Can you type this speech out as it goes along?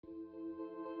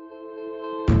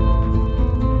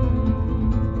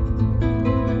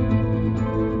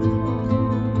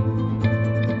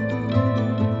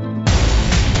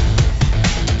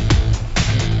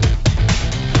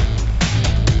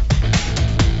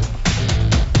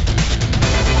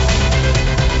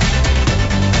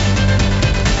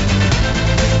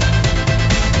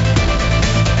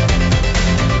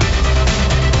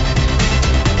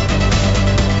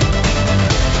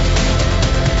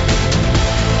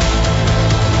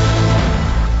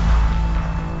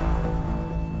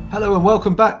Hello and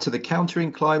welcome back to the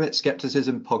Countering Climate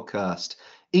Skepticism podcast.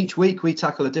 Each week we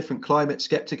tackle a different climate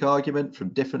skeptic argument from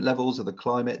different levels of the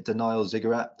climate denial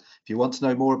ziggurat. If you want to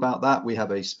know more about that, we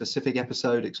have a specific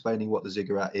episode explaining what the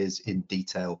ziggurat is in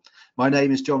detail. My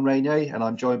name is John Rainier and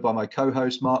I'm joined by my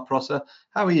co-host Mark Prosser.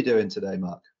 How are you doing today,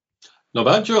 Mark? Not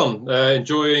bad, John.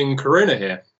 Enjoying Corona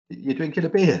here. You're drinking a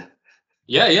beer?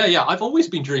 Yeah. I've always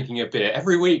been drinking a beer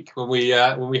every week when we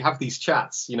have these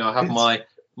chats. You know, I have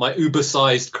my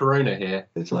Uber-sized Corona here.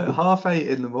 It's like 8:30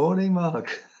 in the morning,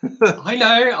 Mark. I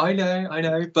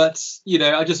know. But, you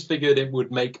know, I just figured it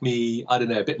would make me, I don't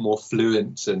know, a bit more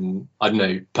fluent and, I don't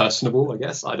know, personable, I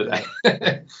guess. I don't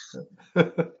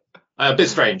know. A bit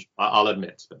strange, I'll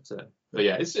admit. But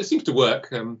yeah, it seems to work.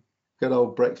 Good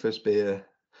old breakfast beer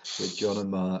with John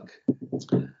and Mark.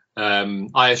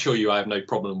 I assure you I have no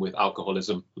problem with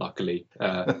alcoholism, luckily.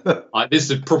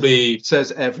 This is probably...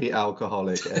 Says every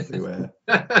alcoholic everywhere.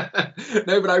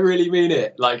 No, but I really mean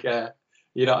it. Like,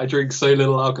 you know, I drink so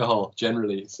little alcohol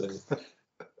generally. So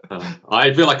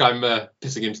I feel like I'm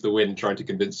pissing into the wind trying to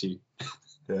convince you.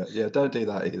 Yeah, don't do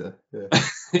that either. Yeah.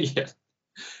 Yeah.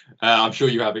 I'm sure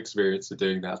you have experience of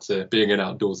doing that, being an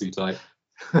outdoorsy type.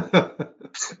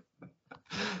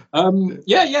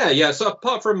 Yeah. So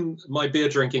apart from my beer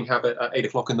drinking habit at 8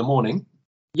 o'clock in the morning,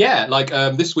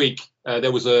 this week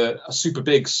there was a super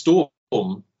big storm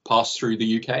passed through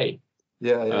the UK.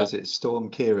 Yeah. Was it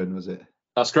Storm Kieran? Was it?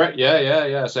 That's correct.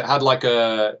 Yeah. So it had like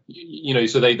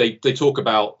so they talk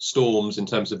about storms in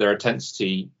terms of their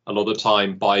intensity a lot of the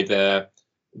time by the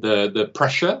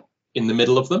pressure in the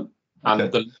middle of them,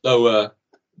 and the lower,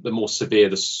 the more severe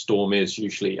the storm is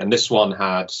usually. And this one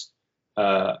had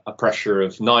a pressure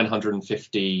of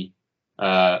 950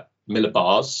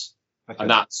 millibars, and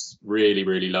that's really,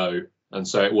 really low. And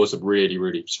so it was a really,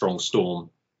 really strong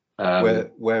storm.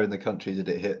 Where in the country did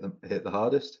it hit the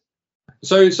hardest?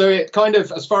 So it kind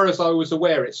of, as far as I was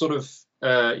aware, it sort of,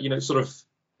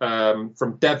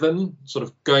 from Devon, sort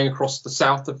of going across the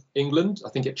south of England. I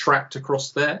think it tracked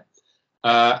across there,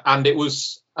 and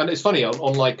it's funny.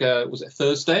 On was it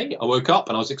Thursday? I woke up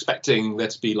and I was expecting there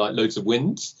to be like loads of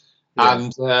wind. Yeah.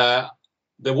 And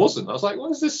there wasn't. I was like,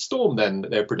 what is this storm then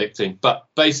that they're predicting? But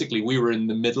basically, we were in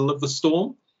the middle of the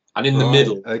storm, and in the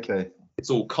middle, it's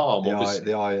all calm.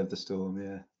 The eye of the storm,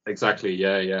 yeah. Exactly,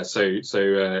 yeah. So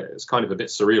it's kind of a bit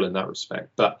surreal in that respect.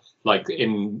 But like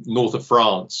in north of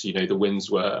France, you know, the winds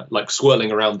were like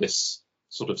swirling around this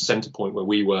sort of center point where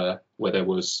we were, where there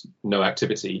was no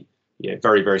activity. Yeah,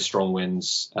 very, very strong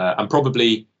winds, and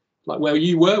probably. Like where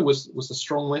you were was the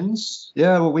strong winds?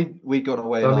 Yeah, well, we got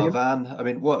away in our van. I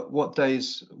mean, what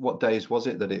days was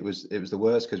it that it was the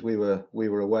worst? Because we were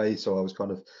away, so I was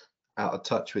kind of out of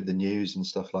touch with the news and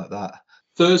stuff like that.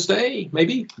 Thursday,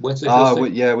 maybe Wednesday.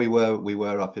 Yeah, we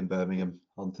were up in Birmingham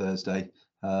on Thursday.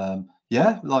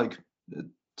 Like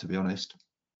to be honest,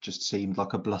 just seemed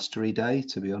like a blustery day.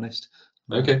 To be honest.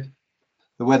 Okay.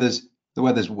 The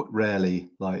weather's rarely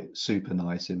like super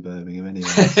nice in Birmingham anyway.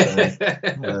 So,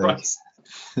 right.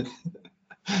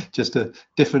 Just a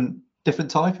different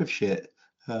type of shit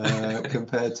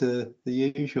compared to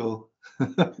the usual.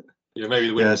 Yeah, maybe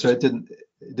the wind. Yeah, so it didn't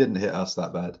hit us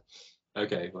that bad.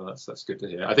 Okay, well that's good to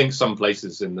hear. I think some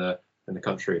places in the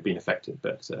country have been affected,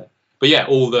 but yeah,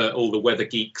 all the weather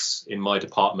geeks in my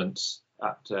department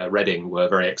at Reading were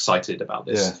very excited about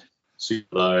this. Yeah.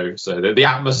 Super low, so the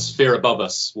atmosphere above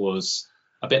us was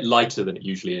a bit lighter than it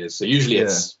usually is. So usually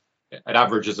it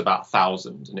averages about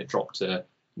 1,000 and it dropped to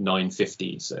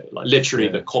 950. So like literally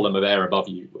the column of air above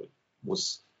you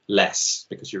was less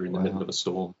because you're in the middle of a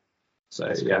storm. So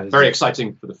that's crazy. Very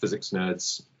exciting for the physics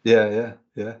nerds. Yeah.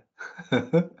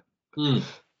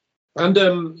 And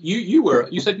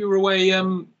you said you were away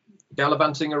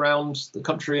gallivanting around the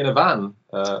country in a van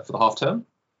for the half term.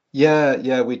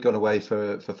 Yeah, we'd gone away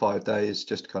for 5 days,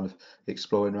 just kind of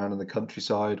exploring around in the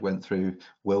countryside. Went through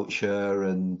Wiltshire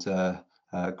and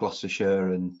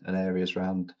Gloucestershire and areas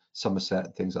around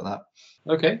Somerset, things like that.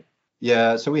 Okay.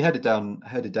 Yeah, so we headed down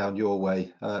your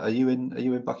way. Are you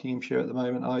in Buckinghamshire at the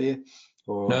moment? Are you?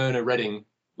 Or... No, Reading.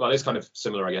 Well, it's kind of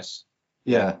similar, I guess.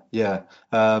 Yeah.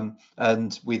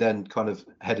 And we then kind of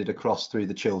headed across through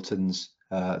the Chilterns.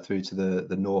 Through to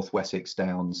the North Wessex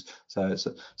Downs. So it's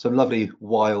some lovely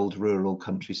wild rural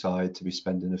countryside to be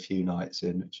spending a few nights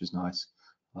in, which is nice.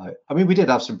 I mean, we did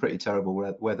have some pretty terrible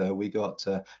weather. We got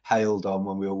hailed on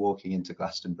when we were walking into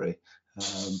Glastonbury.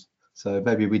 So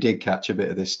maybe we did catch a bit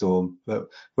of this storm. But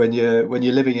when you're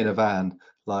living in a van,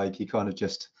 like you kind of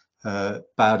just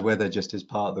bad weather just is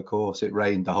part of the course. It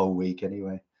rained the whole week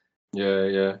anyway.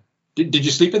 Yeah. Did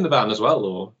you sleep in the van as well,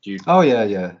 or do you? Oh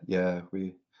yeah.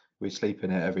 We sleep in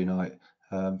it every night.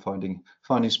 finding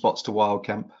spots to wild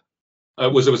camp.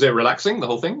 Was it relaxing, the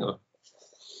whole thing? Or?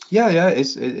 Yeah,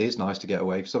 it is nice to get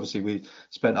away, because obviously we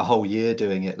spent a whole year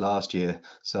doing it last year,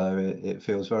 so it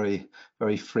feels very,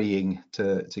 very freeing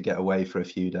to get away for a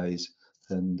few days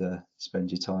and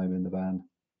spend your time in the van.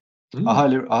 I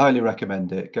highly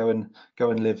recommend it. Go and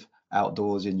live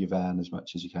outdoors in your van as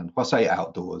much as you can. Well, I say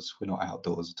outdoors, we're not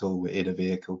outdoors at all, we're in a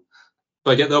vehicle.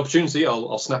 If I get the opportunity,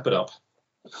 I'll snap it up.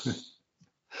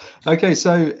 Okay,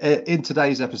 so in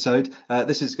today's episode,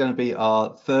 this is going to be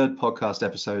our third podcast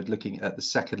episode looking at the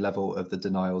second level of the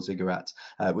denial ziggurat,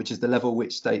 which is the level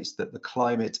which states that the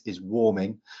climate is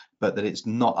warming, but that it's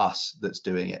not us that's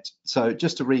doing it. So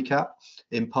just to recap,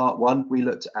 in part one, we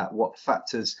looked at what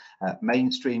factors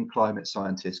mainstream climate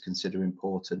scientists consider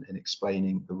important in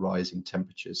explaining the rising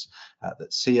temperatures,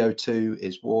 that CO2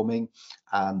 is warming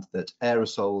and that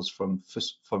aerosols from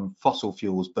fossil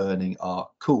fuels burning are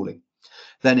cooling.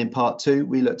 Then in part two,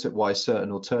 we looked at why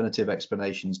certain alternative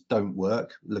explanations don't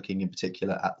work, looking in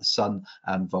particular at the sun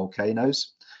and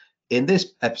volcanoes. In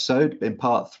this episode, in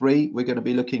part three, we're going to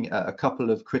be looking at a couple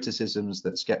of criticisms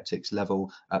that skeptics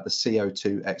level at the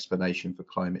CO2 explanation for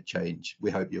climate change.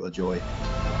 We hope you enjoy.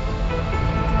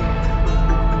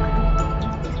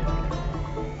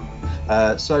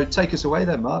 So take us away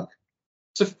then, Mark.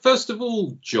 So first of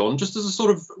all, John, just as a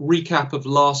sort of recap of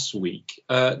last week,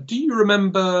 do you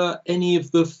remember any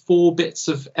of the 4 bits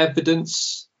of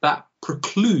evidence that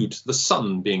preclude the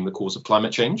sun being the cause of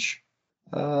climate change?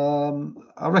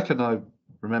 I reckon I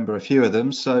remember a few of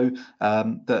them. So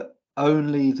that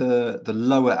only the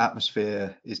lower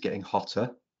atmosphere is getting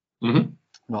hotter,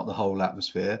 not the whole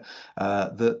atmosphere.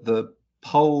 The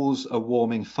poles are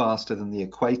warming faster than the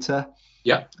equator.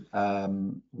 Yeah.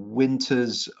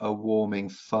 Winters are warming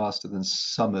faster than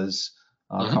summers.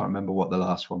 I can't remember what the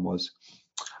last one was.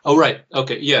 Oh, right.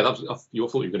 Okay. Yeah, I thought you were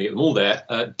going to get them all there.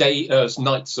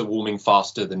 Nights are warming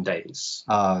faster than days.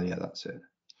 Yeah, that's it.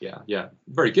 Yeah.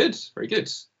 Very good. Very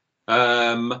good.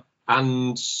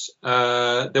 And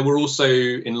there were also,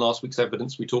 in last week's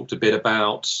evidence, we talked a bit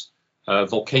about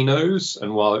volcanoes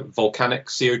and why volcanic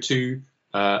CO2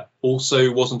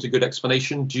 also wasn't a good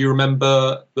explanation. Do you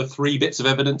remember the 3 bits of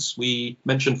evidence we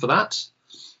mentioned for that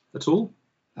at all?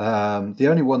 The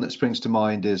only one that springs to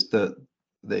mind is that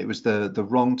it was the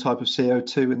wrong type of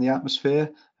CO2 in the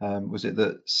atmosphere. Was it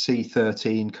that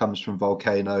C13 comes from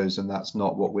volcanoes and that's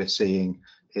not what we're seeing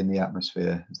in the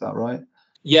atmosphere? Is that right?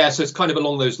 Yeah, so it's kind of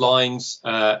along those lines.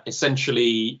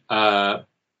 Essentially,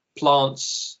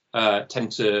 plants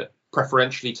tend to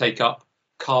preferentially take up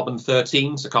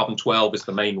carbon-13, so carbon-12 is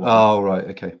the main one. Oh, right,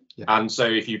 okay. Yeah. And so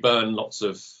if you burn lots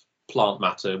of plant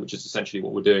matter, which is essentially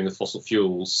what we're doing with fossil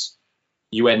fuels,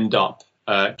 you end up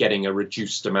getting a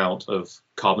reduced amount of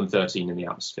carbon-13 in the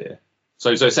atmosphere.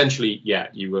 So essentially, yeah,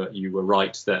 you were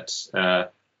right that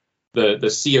the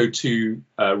CO2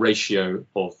 ratio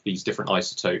of these different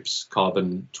isotopes,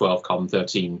 carbon-12,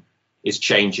 carbon-13, is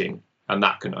changing, and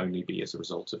that can only be as a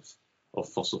result of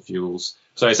fossil fuels.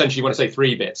 So essentially, when I say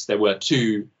 3 bits, there were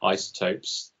 2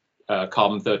 isotopes.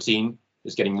 Carbon-13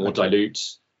 is getting more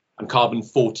dilute, and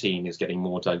carbon-14 is getting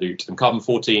more dilute. And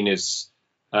carbon-14 is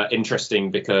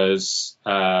interesting because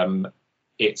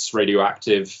it's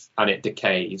radioactive and it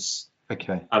decays.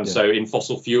 Okay. And so in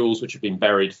fossil fuels, which have been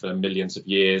buried for millions of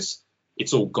years,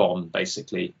 it's all gone,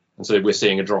 basically. And so we're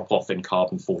seeing a drop-off in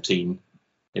carbon-14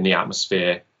 in the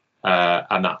atmosphere,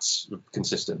 and that's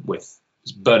consistent with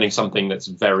burning something that's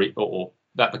or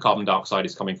that the carbon dioxide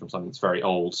is coming from something that's very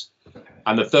old. Okay.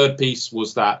 And the third piece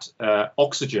was that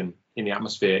oxygen in the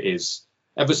atmosphere is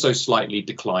ever so slightly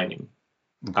declining.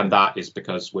 Okay. And that is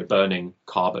because we're burning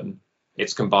carbon.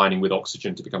 It's combining with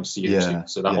oxygen to become CO2. Yeah,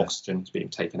 so that oxygen is being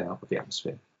taken out of the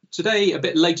atmosphere. Today, a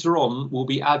bit later on, we'll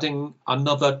be adding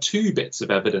another 2 bits of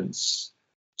evidence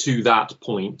to that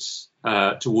point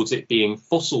towards it being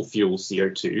fossil fuel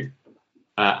CO2.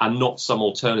 And not some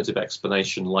alternative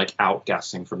explanation like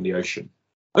outgassing from the ocean.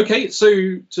 Okay, so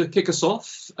to kick us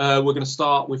off, we're going to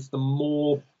start with the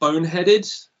more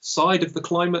boneheaded side of the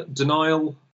climate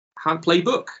denial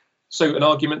playbook. So an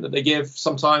argument that they give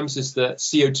sometimes is that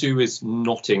CO2 is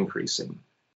not increasing.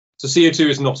 So CO2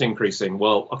 is not increasing.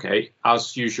 Well, okay,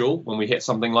 as usual, when we hit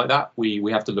something like that,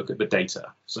 we have to look at the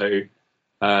data. So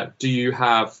do you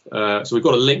have, so we've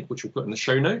got a link which we'll put in the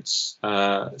show notes,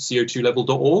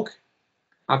 co2level.org.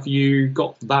 Have you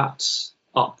got that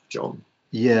up, John?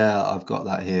 Yeah, I've got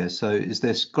that here. So is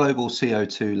this global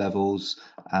CO2 levels,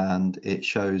 and it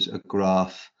shows a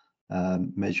graph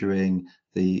measuring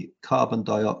the carbon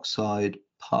dioxide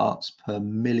parts per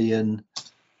million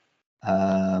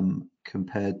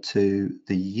compared to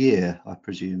the year, I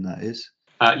presume that is.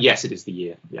 Yes, it is the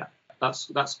year, yeah.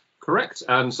 that's correct.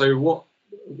 And so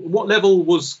what level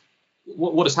was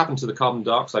what has happened to the carbon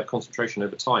dioxide concentration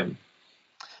over time?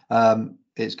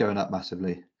 It's going up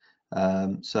massively.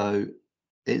 So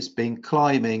it's been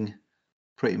climbing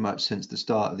pretty much since the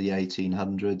start of the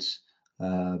 1800s,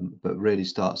 but really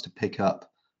starts to pick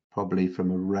up probably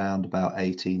from around about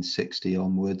 1860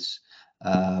 onwards.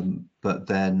 But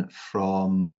then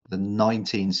from the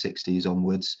 1960s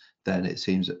onwards, then it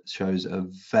shows a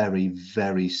very,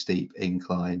 very steep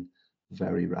incline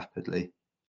very rapidly.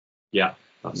 Yeah,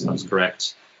 that's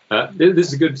correct. This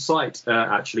is a good site,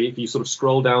 actually. If you sort of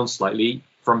scroll down slightly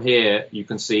from here, you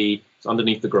can see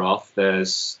underneath the graph,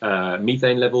 there's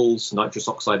methane levels, nitrous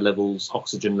oxide levels,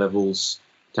 oxygen levels,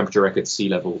 temperature records, sea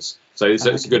levels. So it's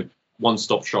a good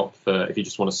one-stop shop for if you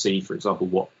just want to see, for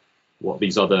example, what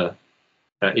these other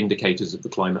indicators of the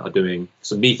climate are doing.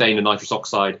 So methane and nitrous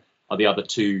oxide are the other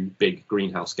two big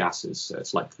greenhouse gases. So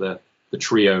it's like the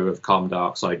trio of carbon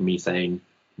dioxide, methane,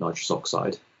 nitrous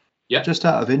oxide. Yeah. Just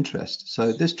out of interest,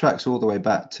 so this tracks all the way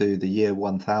back to the year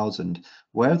 1000.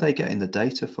 Where are they getting the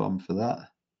data from for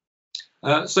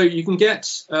that? So you can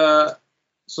get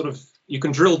you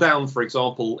can drill down, for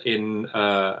example, in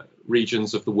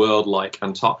regions of the world like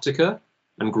Antarctica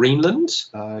and Greenland,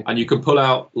 and you can pull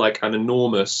out like an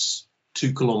enormous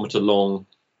 2-kilometer long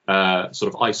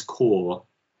sort of ice core.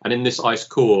 And in this ice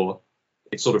core,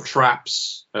 it sort of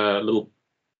traps little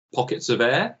pockets of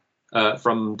air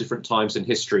from different times in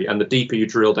history, and the deeper you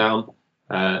drill down,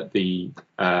 the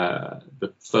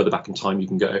further back in time you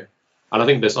can go. And I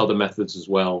think there's other methods as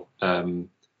well,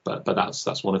 but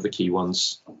that's one of the key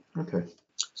ones. Okay.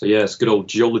 So yeah, it's good old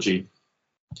geology,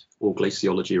 or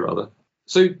glaciology rather.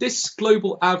 So this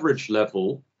global average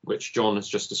level, which John has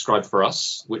just described for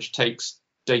us, which takes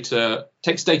data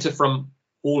from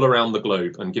all around the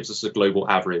globe and gives us a global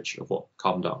average of what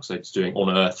carbon dioxide is doing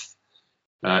on Earth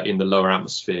in the lower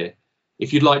atmosphere.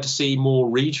 If you'd like to see more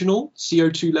regional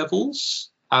CO2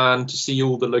 levels and to see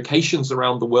all the locations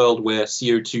around the world where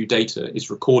CO2 data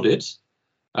is recorded,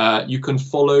 you can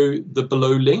follow the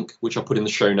below link, which I'll put in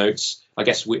the show notes. I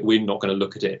guess we're not going to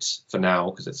look at it for now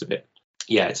because it's a bit,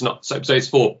 it's not. So it's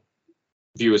for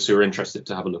viewers who are interested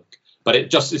to have a look. But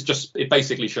it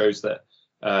basically shows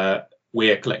that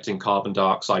we're collecting carbon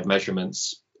dioxide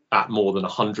measurements at more than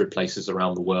 100 places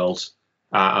around the world,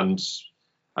 and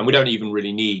we don't even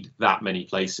really need that many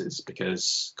places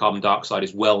because carbon dioxide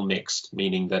is well mixed,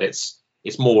 meaning that it's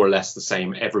more or less the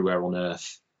same everywhere on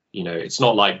Earth. You know, it's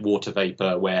not like water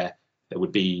vapor where there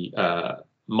would be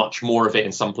much more of it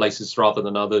in some places rather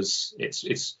than others.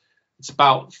 It's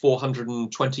about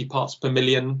 420 parts per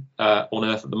million on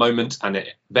Earth at the moment, and it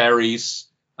varies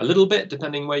a little bit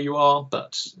depending where you are,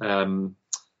 but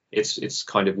it's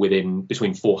kind of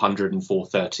between 400 and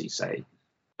 430, say.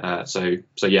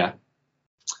 So yeah.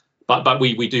 But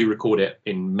we do record it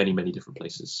in many, many different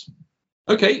places.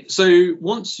 Okay, so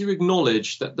once you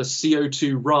acknowledge that the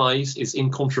CO2 rise is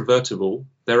incontrovertible,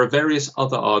 there are various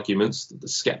other arguments that the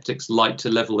skeptics like to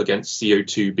level against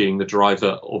CO2 being the driver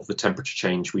of the temperature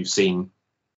change we've seen.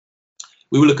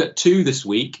 We will look at two this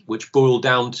week, which boil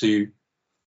down to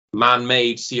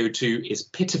man-made CO2 is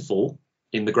pitiful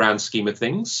in the grand scheme of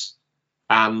things,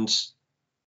 and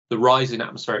the rise in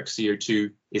atmospheric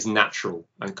CO2 is natural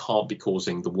and can't be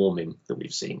causing the warming that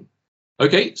we've seen.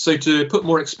 Okay, so to put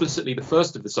more explicitly the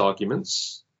first of these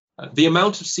arguments, the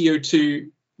amount of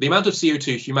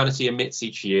CO2 humanity emits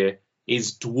each year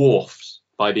is dwarfed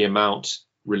by the amount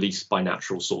released by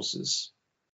natural sources.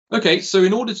 Okay, so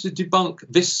in order to debunk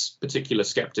this particular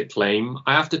skeptic claim,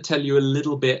 I have to tell you a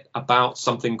little bit about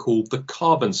something called the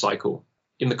carbon cycle.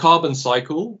 In the carbon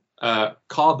cycle,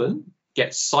 carbon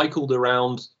gets cycled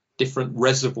around different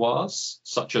reservoirs,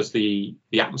 such as the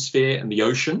atmosphere and the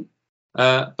ocean.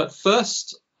 But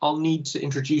first, I'll need to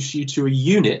introduce you to a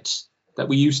unit that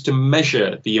we use to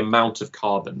measure the amount of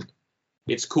carbon.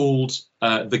 It's called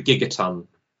the gigaton,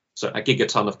 so a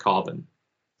gigaton of carbon.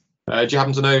 Do you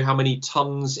happen to know how many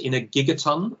tons in a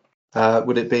gigaton?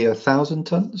 Would it be 1,000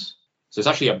 tons? So it's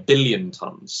actually 1 billion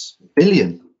tons.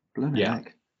 Billion? Bloody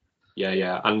heck.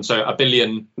 Yeah. And so 1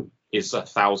 billion is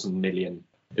 1,000 million.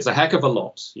 It's a heck of a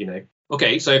lot, you know.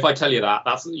 Okay, so if I tell you that,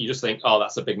 you just think, oh,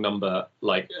 that's a big number.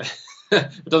 Like,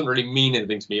 it doesn't really mean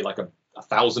anything to me, like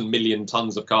 1,000 million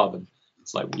tons of carbon.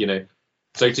 It's like, you know.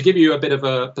 So to give you a bit of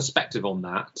a perspective on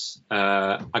that,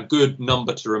 a good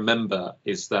number to remember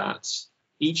is that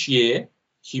each year,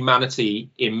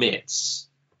 humanity emits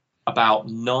about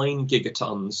 9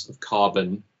 gigatons of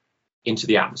carbon into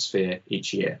the atmosphere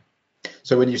each year.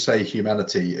 So when you say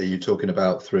humanity, are you talking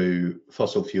about through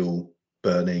fossil fuel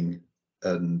burning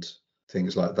and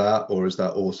things like that, or is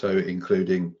that also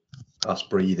including us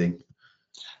breathing?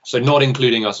 So not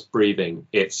including us breathing.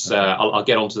 It's I'll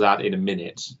get onto that in a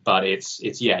minute, but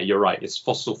it's yeah, you're right. It's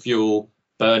fossil fuel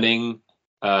burning,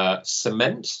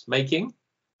 cement making,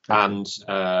 and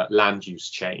land use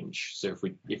change. So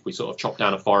if we sort of chop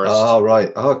down a forest. Oh,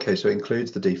 right. Oh, okay, so it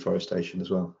includes the deforestation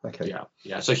as well. Okay.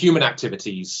 Yeah. So human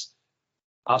activities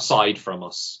aside from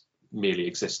us merely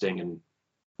existing and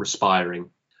respiring.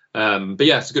 But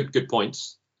yeah, it's a good point.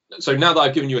 So now that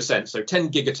I've given you a sense, so 10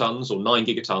 gigatons or 9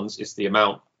 gigatons is the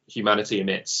amount humanity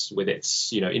emits with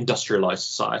its, industrialized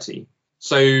society.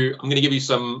 So I'm going to give you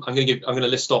some. I'm going to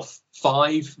list off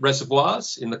 5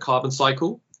 reservoirs in the carbon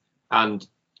cycle, and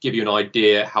give you an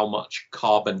idea how much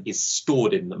carbon is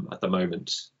stored in them at the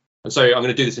moment. And so I'm going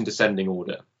to do this in descending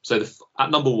order. So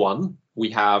at number 1, we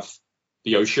have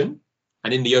the ocean,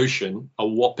 and in the ocean, a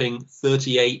whopping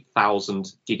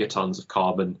 38,000 gigatons of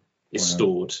carbon is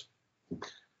stored.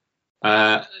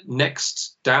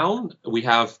 Next down, we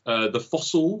have the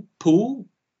fossil pool,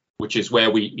 which is where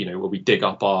we dig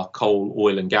up our coal,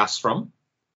 oil, and gas from.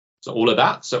 So all of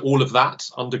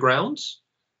that underground,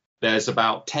 there's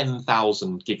about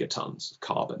 10,000 gigatons of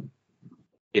carbon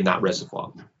in that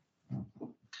reservoir.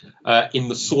 In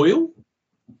the soil,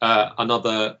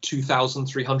 another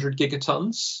 2,300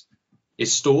 gigatons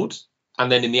is stored.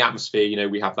 And then in the atmosphere,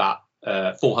 we have that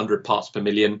 400 parts per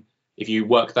million. If you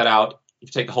work that out, if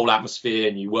you take the whole atmosphere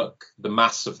and you work the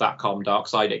mass of that carbon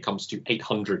dioxide, it comes to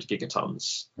 800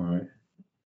 gigatons. Right.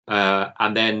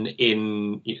 And then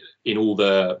in all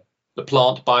the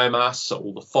plant biomass,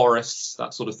 all the forests,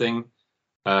 that sort of thing,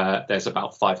 there's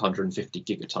about 550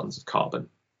 gigatons of carbon.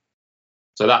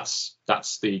 So that's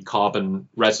the carbon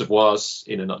reservoirs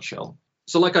in a nutshell.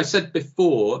 So like I said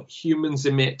before, humans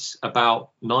emit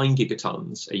about 9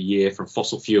 gigatons a year from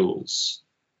fossil fuels.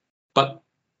 But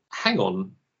hang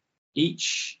on,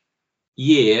 each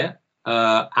year,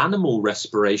 animal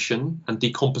respiration and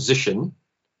decomposition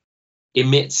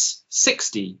emits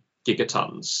 60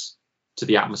 gigatons to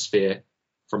the atmosphere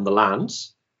from the land,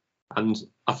 and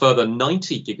a further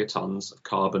 90 gigatons of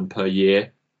carbon per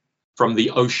year from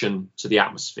the ocean to the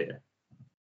atmosphere.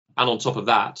 And on top of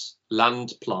that,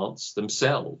 land plants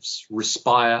themselves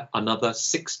respire another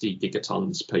 60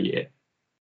 gigatons per year.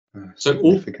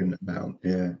 Significant amount,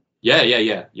 yeah.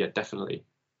 Yeah, definitely.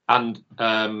 And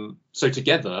so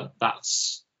together,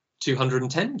 that's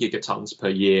 210 gigatons per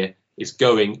year is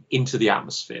going into the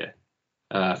atmosphere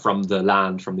from the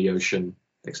land, from the ocean,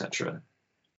 etc.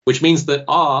 Which means that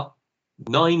our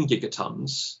 9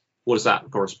 gigatons, what does that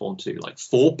correspond to? Like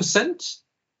 4%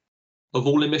 of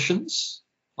all emissions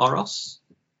are us.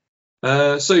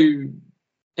 So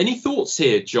any thoughts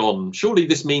here, John? Surely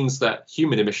this means that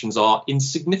human emissions are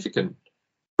insignificant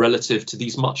relative to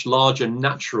these much larger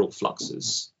natural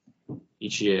fluxes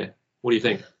each year. What do you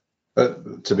think?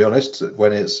 To be honest,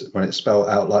 when it's spelled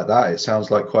out like that, it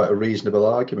sounds like quite a reasonable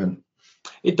argument.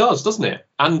 It does, doesn't it?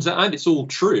 And it's all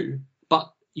true,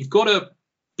 but you've got to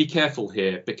be careful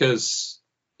here because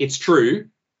it's true,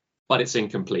 but it's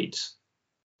incomplete.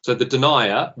 So the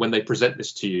denier, when they present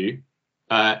this to you,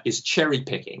 is cherry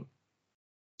picking.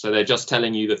 So they're just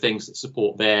telling you the things that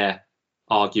support their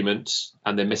argument,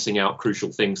 and they're missing out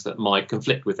crucial things that might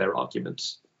conflict with their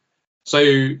argument.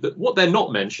 So what they're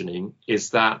not mentioning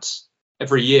is that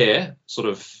every year, sort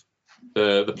of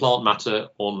the plant matter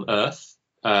on Earth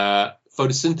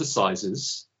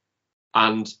photosynthesizes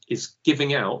and is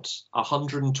giving out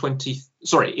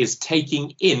is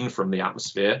taking in from the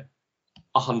atmosphere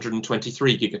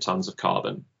 123 gigatons of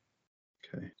carbon.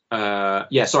 Okay.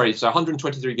 So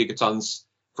 123 gigatons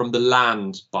from the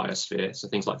land biosphere, so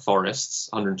things like forests,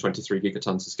 123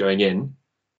 gigatons is going in.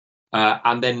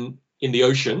 And then in the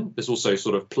ocean, there's also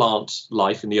sort of plant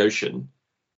life in the ocean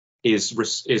is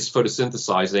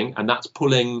photosynthesizing, and that's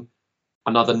pulling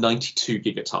another 92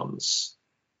 gigatons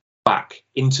back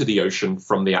into the ocean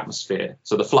from the atmosphere.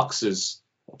 So the fluxes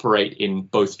operate in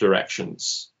both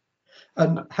directions.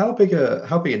 And how big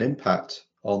an impact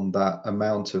on that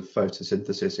amount of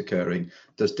photosynthesis occurring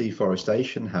does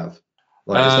deforestation have?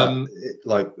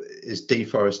 Is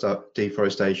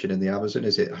deforestation in the Amazon,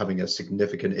 is it having a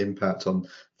significant impact on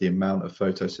the amount of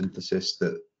photosynthesis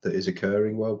that is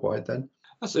occurring worldwide then?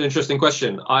 That's an interesting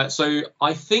question. I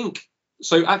think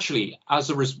actually,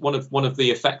 as one of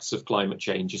the effects of climate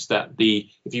change is that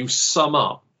if you sum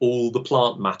up all the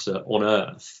plant matter on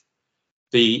Earth,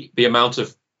 the amount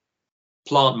of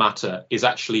plant matter is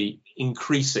actually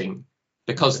increasing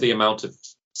because the amount of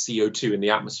CO2 in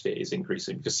the atmosphere is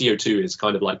increasing, because CO2 is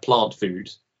kind of like plant food.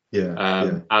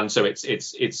 And so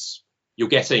it's you're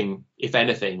getting, if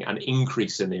anything, an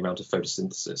increase in the amount of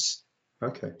photosynthesis.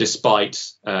 Okay.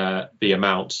 Despite the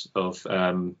amount of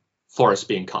forests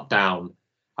being cut down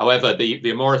However,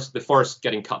 the forest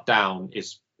getting cut down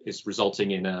is resulting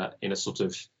in a sort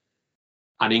of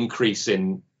an increase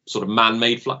in sort of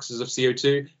man-made fluxes of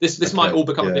CO2. This might all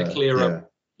become a bit clearer.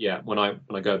 Yeah, when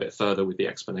I go a bit further with the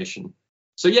explanation.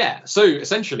 So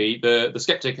essentially the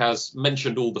skeptic has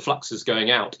mentioned all the fluxes going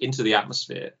out into the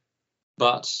atmosphere,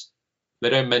 but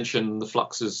they don't mention the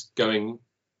fluxes going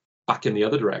back in the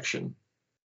other direction.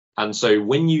 And so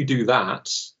when you do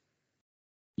that,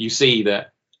 you see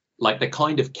that like they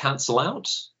kind of cancel out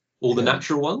all the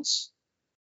natural ones.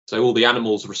 So all the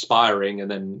animals respiring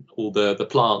and then all the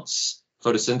plants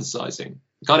photosynthesizing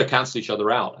kind of cancel each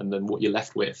other out. And then what you're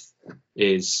left with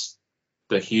is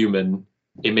the human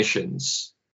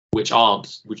emissions, which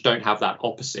don't have that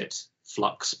opposite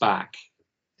flux back.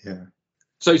 Yeah.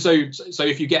 So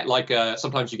if you get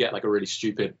sometimes you get like a really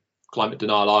stupid climate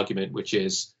denial argument, which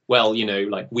is, well,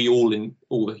 like we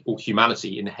all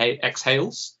humanity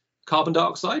exhales carbon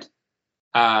dioxide,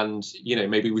 and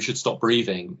maybe we should stop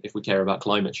breathing if we care about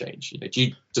climate change.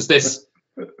 Does this?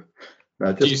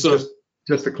 No,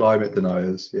 just the climate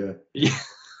deniers, yeah.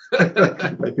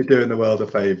 They'd be doing the world a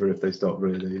favour if they stopped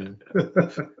breathing. Yeah.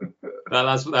 Well,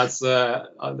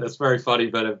 that's very funny,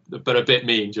 but a bit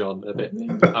mean, John. A bit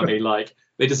mean. I mean, like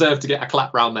they deserve to get a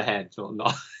clap round the head, or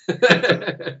not,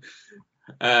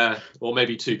 or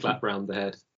maybe 2 clap round the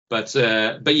head. But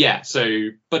yeah. So,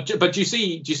 but do you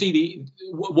see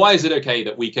why is it okay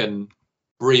that we can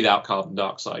breathe out carbon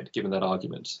dioxide, given that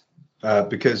argument?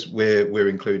 Because we're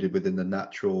included within the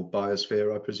natural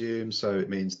biosphere, I presume. So it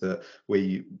means that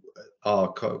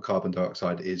our carbon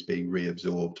dioxide is being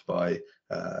reabsorbed by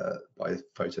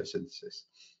photosynthesis.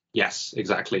 Yes,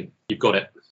 exactly. You've got it.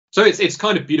 So it's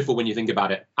kind of beautiful when you think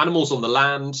about it. Animals on the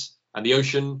land and the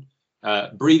ocean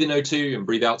breathe in O2 and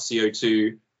breathe out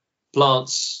CO2.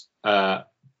 Plants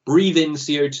breathe in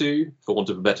CO2, for want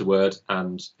of a better word,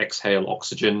 and exhale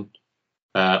oxygen.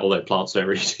 Although plants don't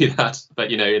really do that,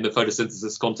 but in the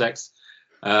photosynthesis context.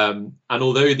 And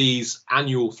although these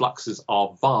annual fluxes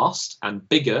are vast and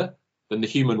bigger than the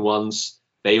human ones,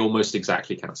 they almost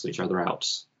exactly cancel each other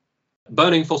out.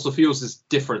 Burning fossil fuels is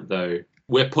different, though.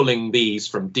 We're pulling these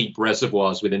from deep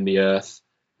reservoirs within the Earth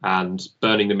and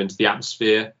burning them into the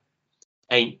atmosphere.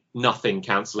 Ain't nothing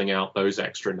cancelling out those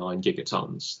extra 9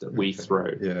 gigatons that we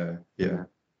throw. Yeah.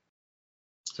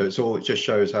 So it just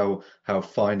shows how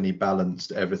finely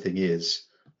balanced everything is,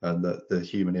 and that the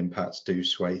human impacts do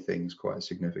sway things quite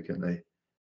significantly.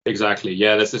 Exactly.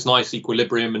 Yeah, there's this nice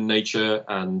equilibrium in nature,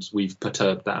 and we've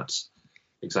perturbed that.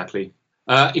 Exactly.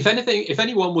 If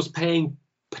anyone was paying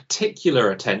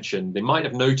particular attention, they might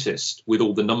have noticed with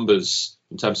all the numbers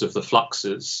in terms of the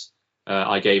fluxes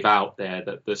I gave out there,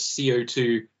 that the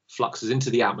CO2 fluxes into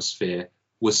the atmosphere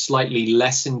was slightly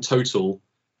less in total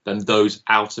than those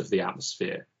out of the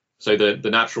atmosphere. So the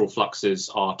natural fluxes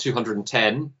are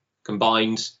 210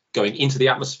 combined going into the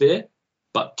atmosphere,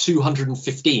 but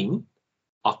 215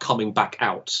 are coming back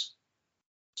out.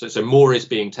 So more is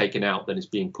being taken out than is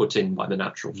being put in by the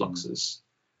natural fluxes.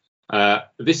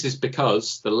 This is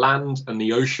because the land and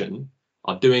the ocean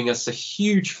are doing us a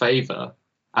huge favour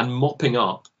and mopping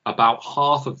up about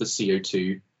half of the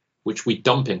CO2 which we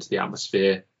dump into the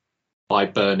atmosphere by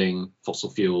burning fossil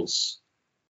fuels.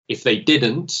 If they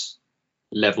didn't,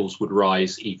 levels would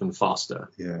rise even faster.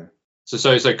 Yeah.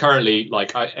 So currently,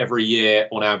 like every year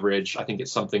on average, I think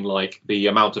it's something like the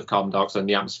amount of carbon dioxide in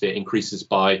the atmosphere increases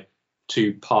by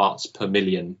 2 parts per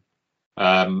million.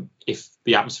 If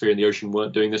the atmosphere and the ocean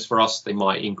weren't doing this for us, they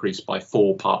might increase by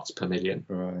 4 parts per million.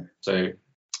 Right. So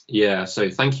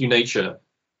thank you, nature.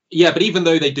 Yeah, but even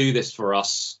though they do this for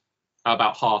us,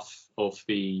 about half of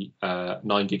the 9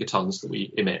 gigatons that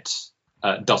we emit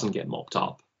doesn't get mopped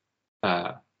up.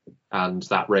 And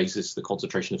that raises the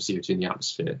concentration of CO2 in the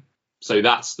atmosphere. So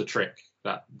that's the trick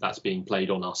that's being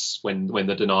played on us when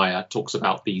the denier talks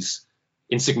about these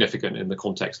insignificant in the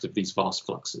context of these vast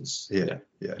fluxes. Yeah.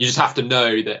 You just have to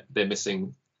know that they're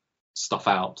missing stuff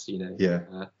out,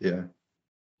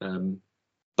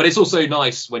 But it's also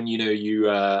nice when you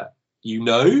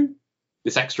know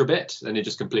this extra bit, and it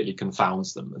just completely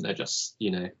confounds them, and they're just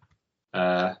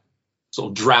sort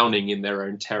of drowning in their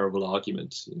own terrible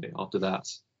argument after that,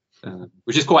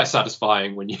 which is quite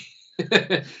satisfying when you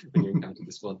when you encounter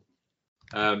this one.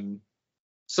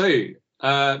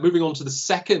 Moving on to the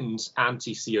second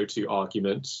anti-CO2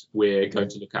 argument we're going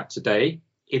to look at today.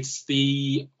 It's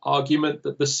the argument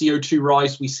that the CO2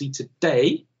 rise we see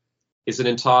today is an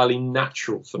entirely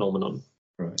natural phenomenon.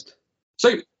 Right.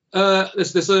 So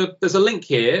there's a link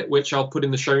here which I'll put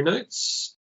in the show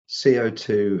notes.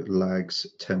 CO2 lags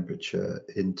temperature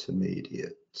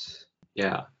intermediate.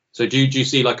 Yeah. So do you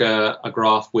see like a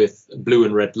graph with blue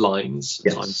and red lines,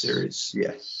 Yes. time series?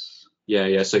 Yes.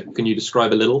 Yeah. So can you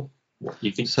describe a little what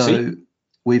you think you see? So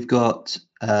we've got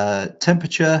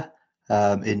temperature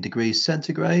in degrees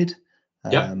centigrade,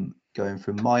 Yeah. going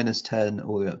from -10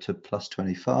 all the way up to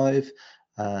 +25.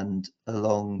 And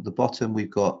along the bottom,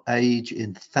 we've got age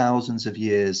in thousands of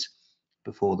years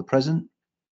before the present.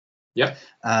 Yeah.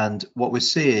 And what we're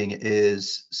seeing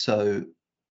is, so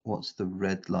what's the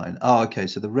red line? Oh, okay.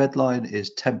 So the red line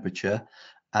is temperature.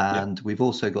 Yeah. And we've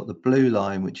also got the blue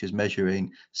line, which is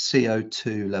measuring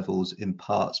CO2 levels in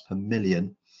parts per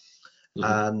million.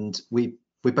 And we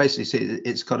basically see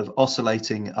it's kind of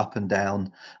oscillating up and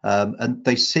down, and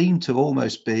they seem to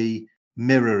almost be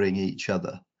mirroring each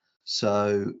other.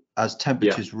 So as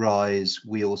temperatures rise,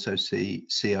 we also see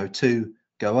CO2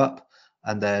 go up,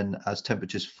 and then as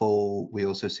temperatures fall, we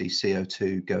also see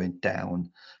CO2 going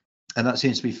down. And that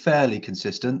seems to be fairly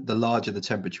consistent. The larger the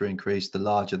temperature increase, the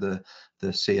larger the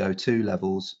CO2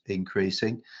 levels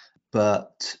increasing.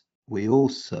 But we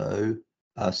also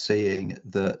are seeing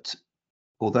that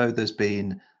although there's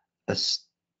been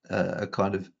a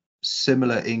kind of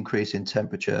similar increase in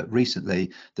temperature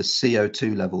recently, the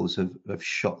CO2 levels have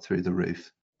shot through the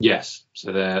roof. Yes.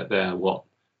 So they're what?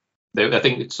 I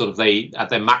think it's sort of they at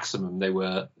their maximum they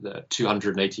were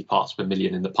 280 parts per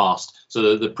million in the past.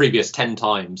 So the previous 10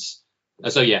 times.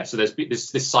 So there's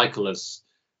this cycle has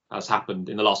happened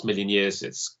in the last million years.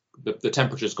 It's the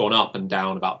temperature's gone up and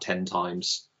down about 10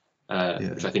 times,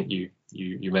 which I think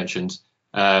you mentioned.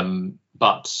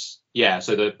 But yeah,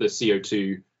 so the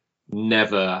CO2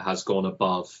 never has gone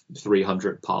above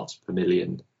 300 parts per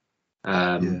million,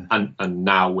 and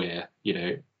now we're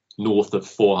north of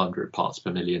 400 parts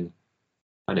per million.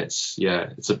 And it's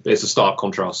a stark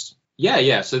contrast. So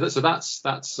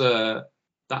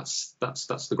that's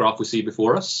the graph we see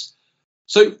before us.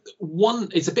 So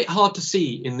it's a bit hard to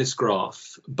see in this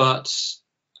graph, but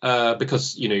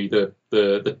because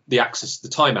the axis, the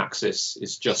time axis,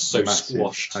 is just so massive.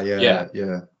 squashed.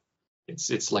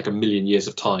 It's like a million years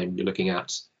of time you're looking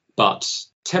at. But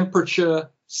temperature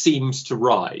seems to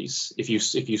rise if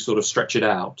you sort of stretch it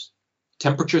out.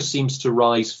 Temperature seems to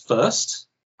rise first,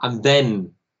 and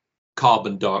then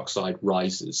carbon dioxide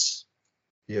rises.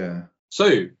 Yeah.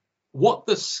 So what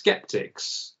the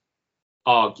skeptics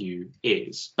argue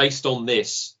is, based on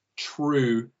this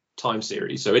true time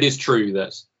series, so it is true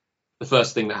that the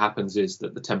first thing that happens is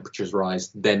that the temperatures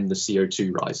rise, then the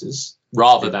CO2 rises,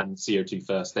 rather than CO2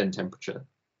 first, then temperature,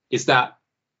 is that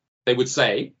they would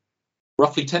say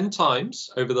roughly 10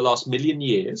 times over the last million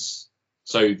years,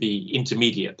 so the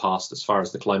intermediate past as far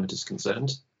as the climate is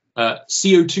concerned,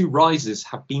 CO2 rises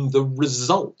have been the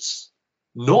result,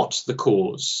 not the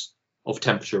cause of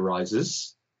temperature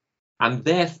rises, and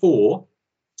therefore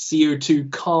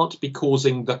CO2 can't be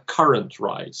causing the current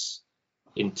rise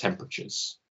in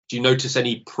temperatures. Do you notice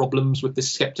any problems with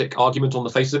this skeptic argument on the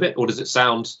face of it, or does it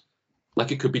sound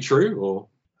like it could be true? Or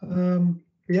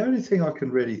the only thing I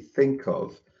can really think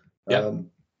of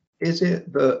is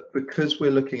it that because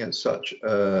we're looking at such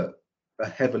a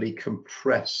heavily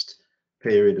compressed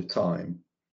period of time,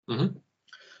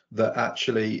 that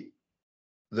actually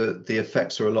the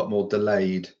effects are a lot more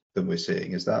delayed than we're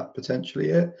seeing. Is that potentially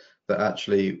it? That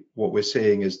actually what we're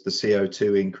seeing is the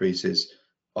CO2 increases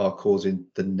are causing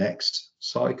the next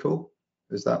cycle.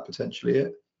 Is that potentially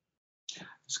it?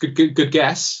 It's a good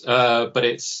guess, but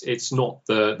it's not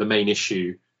the main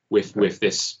issue with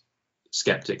this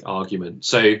skeptic argument.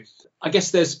 So I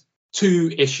guess there's two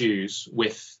issues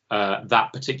with that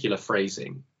particular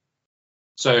phrasing.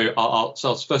 So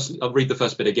I'll read the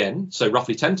first bit again. So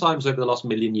roughly 10 times over the last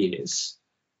million years,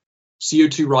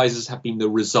 CO2 rises have been the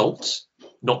result,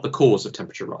 not the cause of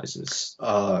temperature rises.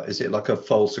 Is it like a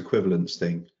false equivalence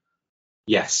thing?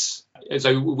 Yes.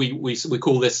 So we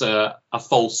call this a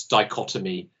false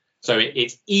dichotomy. So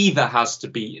it either has to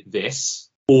be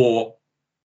this or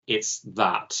it's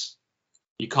that.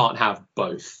 You can't have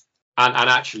both. And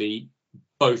actually,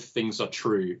 both things are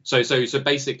true. So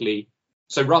basically,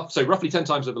 roughly 10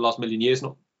 times over the last million years,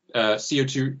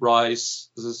 CO2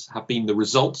 rises have been the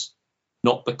result,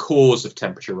 not the cause of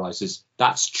temperature rises.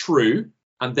 That's true.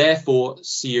 And therefore,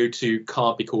 CO2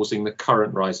 can't be causing the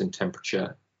current rise in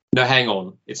temperature. No, hang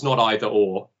on. It's not either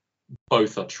or.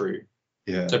 Both are true.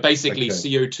 Yeah. So basically,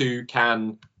 CO2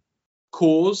 can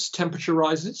cause temperature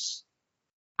rises,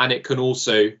 and it can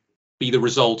also be the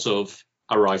result of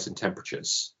a rise in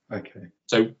temperatures. Okay.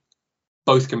 So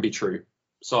both can be true.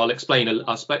 So I'll explain.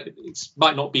 It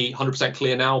might not be 100%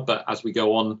 clear now, but as we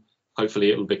go on,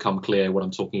 hopefully it will become clear what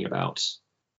I'm talking about.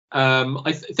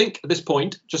 I think at this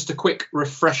point, just a quick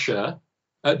refresher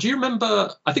Do you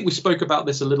remember? I think we spoke about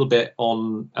this a little bit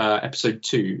on episode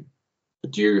 2.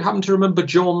 But do you happen to remember,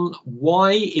 John,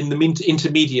 why in the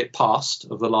intermediate past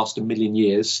of the last 1,000,000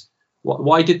 years,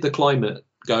 why did the climate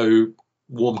go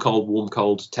warm,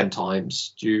 cold 10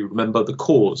 times? Do you remember the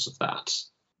cause of that?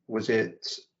 Was it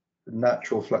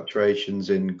natural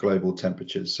fluctuations in global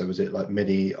temperatures? So was it like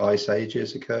mini ice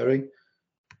ages occurring?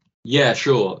 Yeah,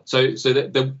 sure. So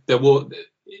there were,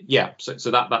 yeah.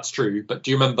 So that's true. But do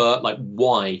you remember like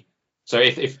why? So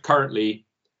if currently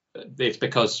it's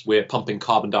because we're pumping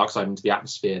carbon dioxide into the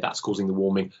atmosphere, that's causing the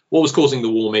warming. What was causing the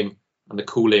warming and the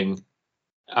cooling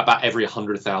about every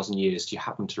 100,000 years? Do you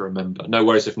happen to remember? No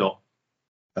worries if not.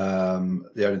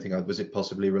 The only thing was it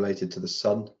possibly related to the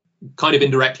sun? Kind of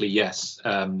indirectly, yes.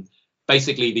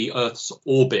 Basically, the Earth's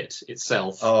orbit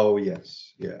itself. Oh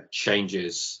yes, yeah.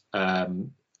 Changes.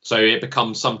 So it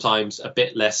becomes sometimes a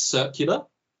bit less circular.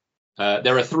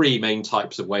 There are 3 main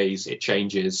types of ways it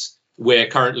changes. We're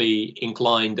currently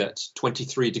inclined at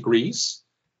 23 degrees.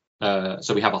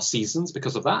 So we have our seasons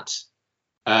because of that.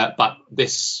 But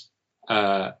this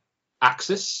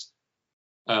axis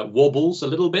wobbles a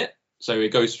little bit. So it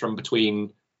goes from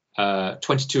between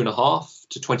 22.5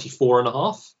 to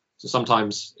 24.5. So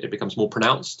sometimes it becomes more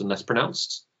pronounced and less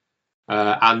pronounced.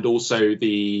 And also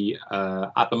the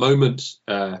at the moment,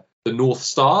 the North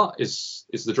Star is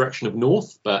the direction of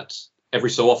north, but every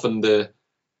so often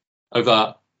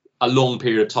over a long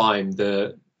period of time,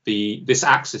 this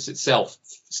axis itself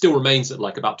still remains at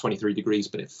like about 23 degrees,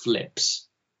 but it flips.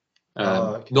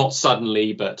 Okay. Not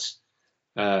suddenly, but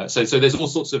so there's all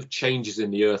sorts of changes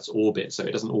in the Earth's orbit, so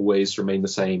it doesn't always remain the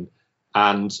same.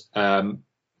 And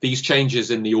these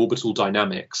changes in the orbital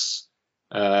dynamics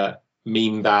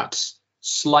mean that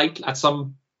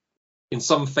in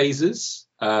some phases,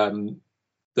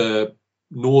 the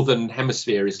northern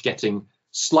hemisphere is getting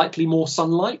slightly more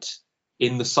sunlight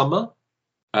in the summer,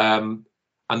 and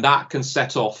that can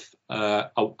set off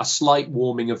a slight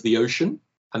warming of the ocean.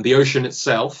 And the ocean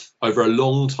itself, over a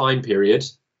long time period,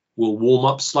 will warm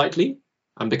up slightly.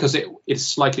 And because it is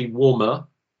slightly warmer,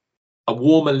 a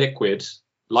warmer liquid,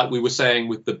 like we were saying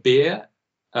with the beer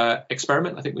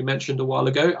experiment, I think we mentioned a while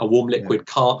ago, a warm liquid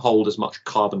can't hold as much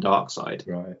carbon dioxide.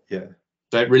 Right, yeah.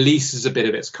 So it releases a bit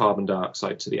of its carbon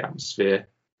dioxide to the atmosphere.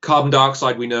 Carbon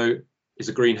dioxide, we know, is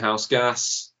a greenhouse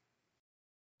gas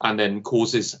and then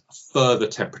causes further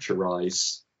temperature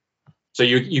rise. So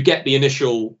you get the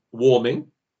initial warming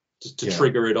to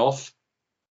trigger it off.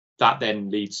 That then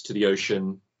leads to the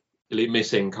ocean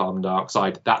emitting carbon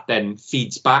dioxide. That then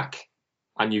feeds back,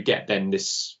 and you get then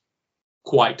this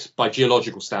quite, by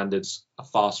geological standards, a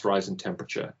fast rise in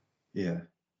temperature. Yeah.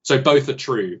 So both are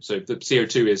true. So the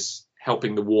CO2 is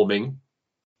helping the warming,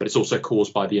 but it's also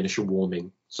caused by the initial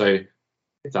warming. So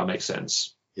if that makes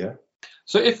sense. Yeah.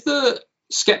 So if the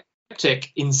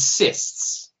skeptic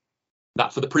insists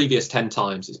that for the previous 10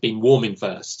 times it's been warming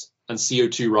first and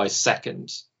CO2 rise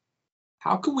second,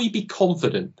 how can we be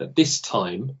confident that this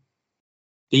time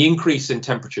the increase in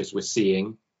temperatures we're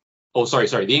seeing,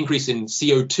 the increase in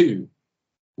CO2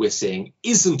 we're seeing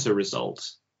isn't a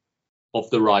result of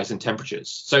the rise in temperatures?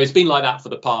 So it's been like that for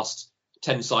the past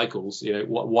 10 cycles. You know,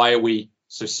 why are we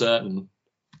so certain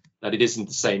that it isn't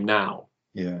the same now?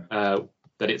 Yeah.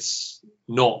 That it's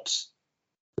not.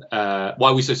 Why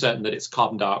are we so certain that it's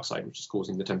carbon dioxide which is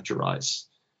causing the temperature rise?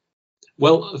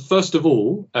 Well, first of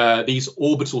all, these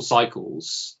orbital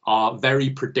cycles are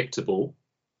very predictable.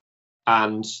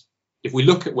 And if we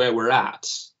look at where we're at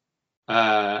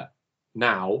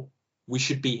now, we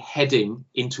should be heading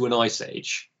into an ice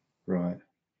age. Right.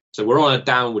 So we're on a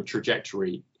downward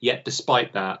trajectory, yet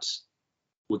despite that,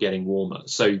 we're getting warmer.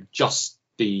 So just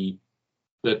the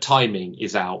timing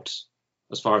is out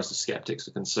as far as the skeptics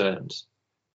are concerned.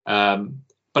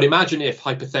 But imagine if,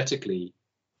 hypothetically,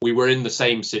 we were in the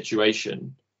same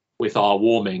situation with our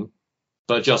warming,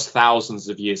 but just thousands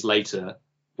of years later,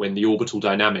 when the orbital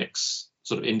dynamics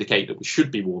sort of indicate that we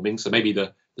should be warming. So maybe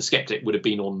the skeptic would have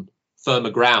been on firmer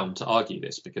ground to argue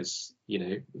this because, you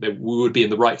know, we would be in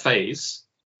the right phase.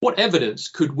 What evidence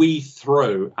could we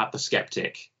throw at the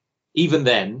skeptic, even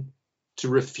then, to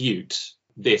refute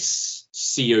this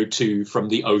CO2 from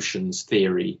the oceans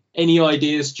theory? Any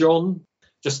ideas, John?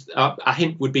 Just a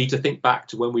hint would be to think back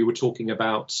to when we were talking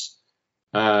about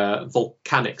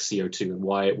volcanic CO2 and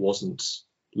why it wasn't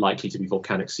likely to be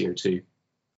volcanic CO2.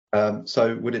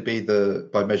 So would it be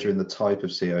by measuring the type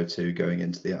of CO2 going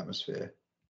into the atmosphere?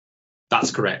 That's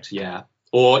correct, yeah.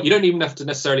 Or you don't even have to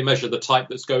necessarily measure the type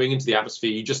that's going into the atmosphere.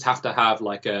 You just have to have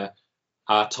like a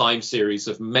time series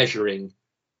of measuring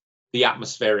the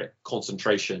atmospheric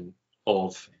concentration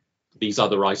of these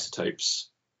other isotopes.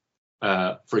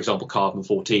 for example,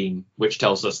 carbon-14, which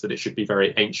tells us that it should be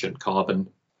very ancient carbon.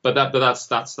 But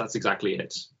that's exactly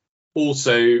it.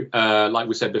 Also, like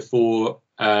we said before,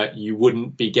 you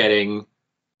wouldn't be getting,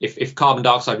 if carbon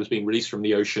dioxide was being released from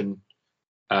the ocean,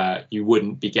 you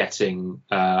wouldn't be getting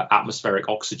atmospheric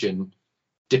oxygen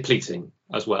depleting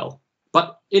as well.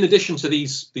 But in addition to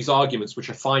these arguments, which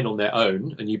are fine on their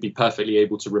own, and you'd be perfectly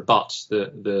able to rebut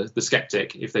the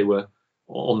skeptic if they were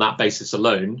on that basis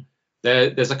alone,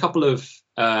 there's a couple of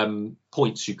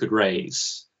points you could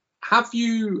raise. Have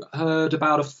you heard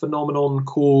about a phenomenon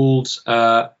called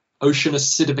ocean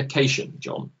acidification,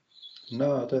 John?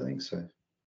 No, I don't think so.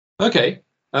 Okay.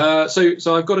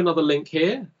 So I've got another link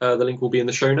here. The link will be in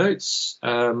the show notes.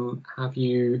 Have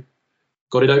you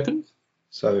got it open?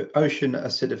 So ocean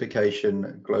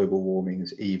acidification, global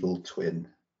warming's evil twin.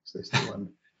 Is this the one?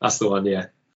 That's the one, yeah.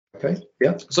 Okay,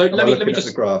 yeah. So let me just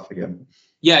the graph again.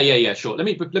 Yeah, sure. Let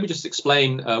me just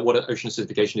explain what ocean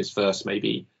acidification is first,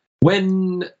 maybe.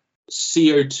 When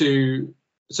CO2,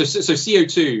 so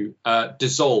CO2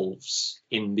 dissolves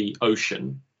in the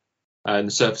ocean and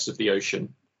the surface of the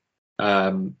ocean,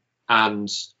 and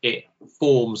it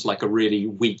forms like a really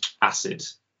weak acid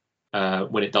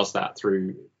when it does that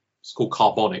through, it's called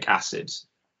carbonic acid,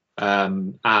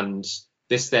 and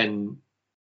this then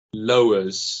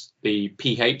lowers the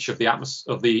pH of the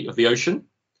of the ocean.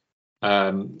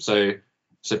 So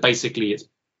basically, it's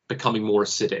becoming more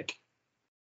acidic.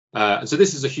 And so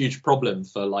this is a huge problem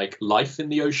for like life in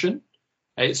the ocean.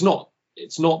 It's not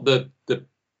it's not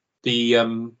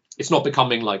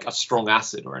becoming like a strong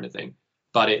acid or anything,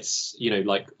 but it's,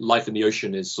 like life in the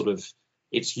ocean is sort of,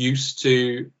 it's used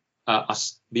to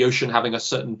the ocean having a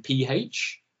certain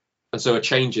pH, and so a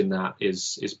change in that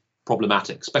is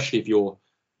problematic, especially if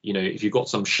if you've got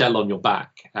some shell on your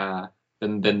back,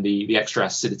 then the extra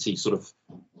acidity sort of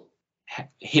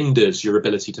hinders your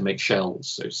ability to make shells.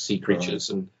 So sea creatures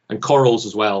and corals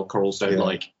as well. Corals don't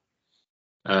like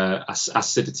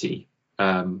acidity.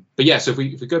 But yeah, so if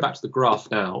we go back to the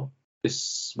graph now,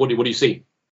 what do you see?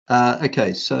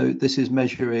 Okay, so this is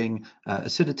measuring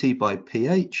acidity by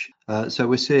pH. So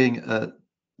we're seeing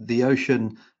the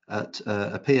ocean at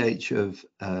a pH of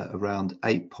around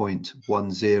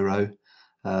 8.10,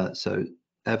 so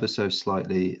ever so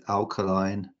slightly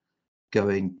alkaline,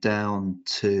 going down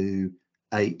to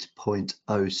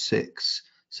 8.06.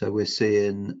 So we're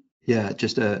seeing,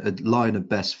 just a line of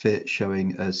best fit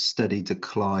showing a steady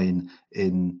decline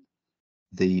in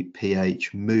the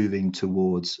pH, moving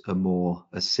towards a more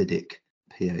acidic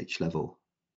pH level.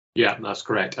 Yeah, that's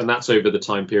correct. And that's over the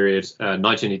time period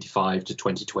 1985 to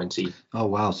 2020. Oh,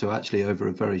 wow. So actually over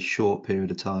a very short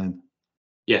period of time.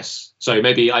 Yes. So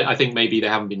maybe I think maybe they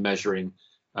haven't been measuring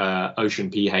ocean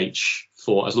pH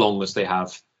for as long as they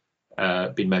have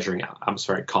been measuring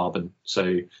atmospheric carbon.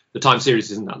 So the time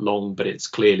series isn't that long, but it's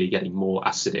clearly getting more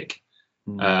acidic.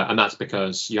 And that's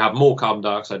because you have more carbon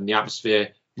dioxide in the atmosphere,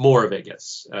 more of it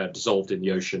gets dissolved in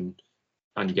the ocean,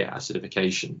 and you get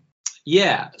acidification.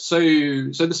 Yeah, so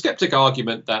the skeptic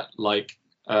argument that the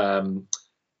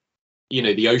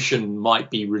ocean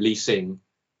might be releasing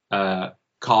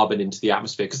carbon into the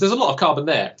atmosphere, because there's a lot of carbon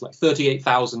there. It's like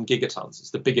 38,000 gigatons.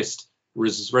 It's the biggest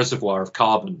reservoir of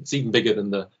carbon. It's even bigger than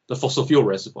the fossil fuel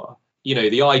reservoir.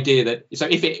 The idea that, so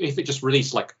if it just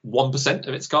released like 1%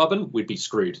 of its carbon, we'd be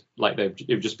screwed. Like it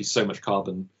would just be so much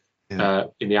carbon in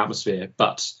the atmosphere.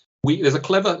 But there's a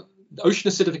clever ocean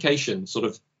acidification sort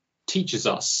of teaches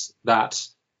us that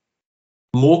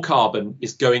more carbon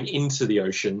is going into the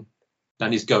ocean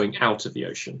than is going out of the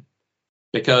ocean.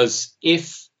 Because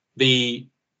if the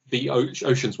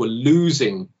oceans were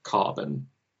losing carbon,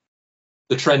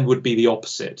 the trend would be the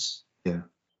opposite. Yeah,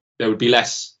 there would be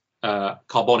less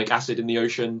carbonic acid in the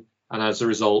ocean, and as a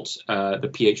result, the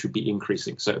pH would be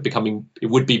increasing. So it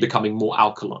would be becoming more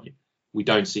alkaline. We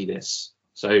don't see this.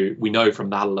 So we know from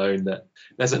that alone that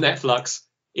there's a net flux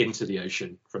into the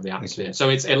oceson from the atmosphere. Okay. So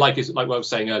it's like what I was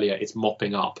saying earlier, it's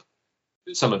mopping up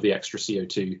some of the extra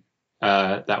CO2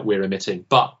 that we're emitting.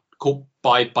 But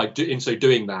in so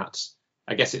doing that,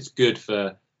 I guess it's good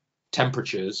for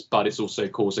temperatures, but it's also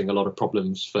causing a lot of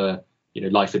problems for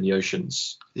life in the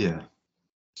oceans. Yeah.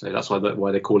 So that's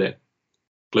why they call it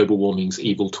global warming's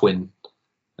evil twin,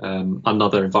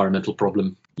 another environmental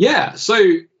problem. Yeah. So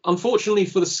unfortunately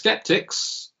for the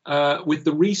skeptics, with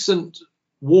the recent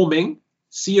warming,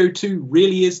 CO2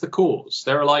 really is the cause.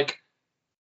 There are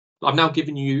I've now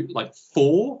given you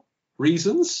 4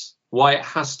 reasons why it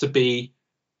has to be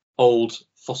old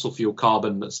fossil fuel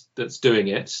carbon that's doing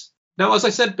it. Now, as I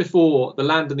said before, the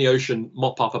land and the ocean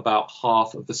mop up about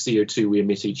half of the CO2 we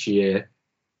emit each year.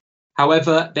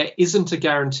 However, there isn't a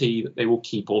guarantee that they will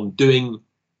keep on doing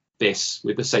this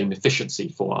with the same efficiency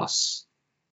for us.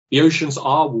 The oceans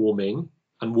are warming,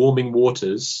 and warming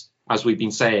waters, as we've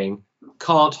been saying,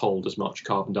 can't hold as much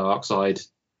carbon dioxide.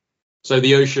 So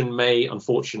the ocean may,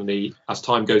 unfortunately, as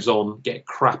time goes on, get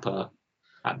crapper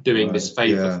at doing this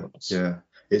favour for us. Yeah,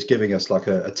 it's giving us like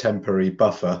a temporary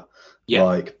buffer,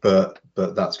 but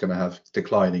that's going to have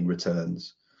declining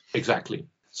returns. Exactly.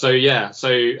 So yeah,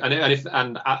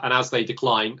 and as they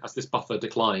decline, as this buffer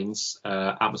declines,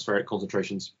 atmospheric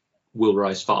concentrations will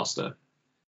rise faster.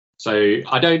 So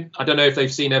I don't know if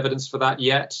they've seen evidence for that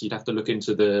yet. You'd have to look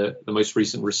into the most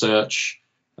recent research,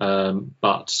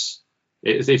 but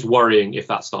it's worrying if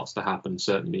that starts to happen,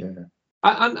 certainly. Yeah.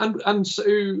 And so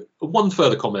one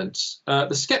further comment: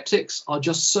 the skeptics are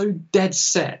just so dead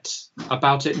set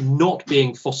about it not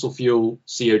being fossil fuel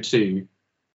CO2,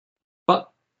 but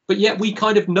yet we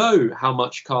kind of know how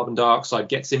much carbon dioxide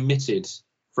gets emitted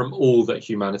from all that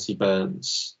humanity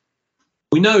burns.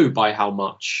 We know by how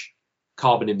much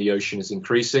carbon in the ocean is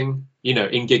increasing, in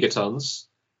gigatons.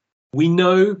 We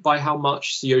know by how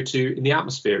much CO2 in the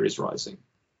atmosphere is rising.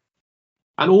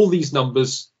 And all these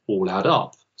numbers all add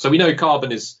up. So we know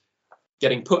carbon is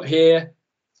getting put here,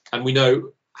 and we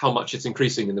know how much it's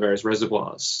increasing in the various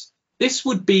reservoirs. This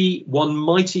would be one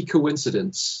mighty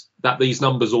coincidence that these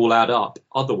numbers all add up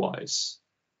otherwise.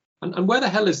 And where the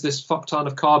hell is this fuck ton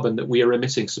of carbon that we are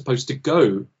emitting supposed to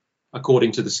go,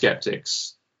 according to the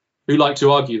skeptics, who like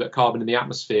to argue that carbon in the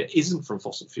atmosphere isn't from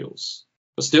fossil fuels?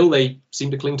 But still, they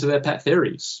seem to cling to their pet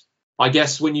theories. I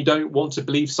guess when you don't want to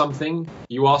believe something,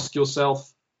 you ask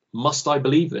yourself, must I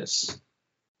believe this?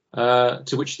 To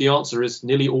which the answer is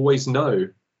nearly always no,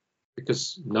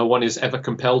 because no one is ever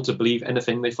compelled to believe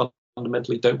anything they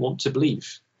fundamentally don't want to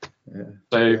believe.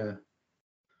 That's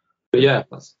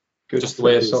good, just the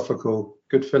way it is.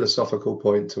 Good philosophical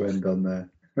point to end on there.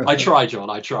 I try, John.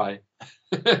 I try.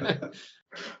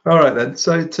 All right then.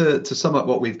 So to sum up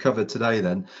what we've covered today,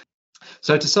 then.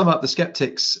 So to sum up, the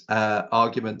skeptics'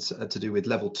 arguments to do with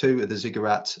level 2 of the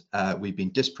ziggurat, we've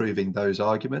been disproving those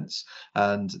arguments,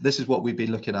 and this is what we've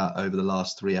been looking at over the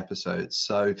last 3 episodes.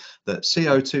 So that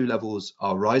CO2 levels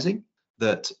are rising,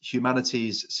 that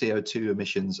humanity's CO2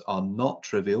 emissions are not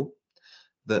trivial,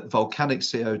 that volcanic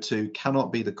CO2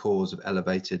 cannot be the cause of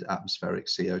elevated atmospheric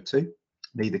CO2,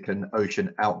 neither can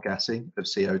ocean outgassing of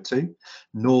CO2,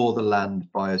 nor the land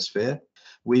biosphere.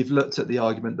 We've looked at the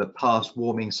argument that past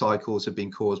warming cycles have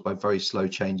been caused by very slow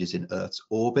changes in Earth's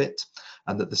orbit,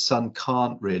 and that the sun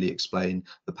can't really explain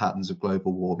the patterns of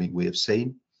global warming we have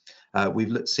seen.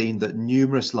 We've seen that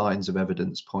numerous lines of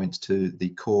evidence point to the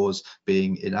cause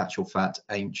being, in actual fact,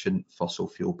 ancient fossil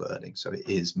fuel burning, so it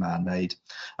is man-made.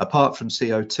 Apart from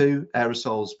CO2,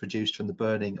 aerosols produced from the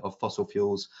burning of fossil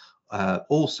fuels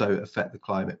also affect the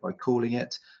climate by cooling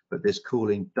it, but this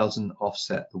cooling doesn't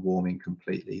offset the warming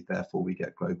completely, therefore we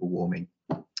get global warming.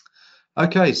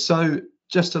 Okay, so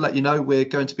just to let you know, we're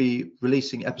going to be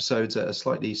releasing episodes at a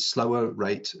slightly slower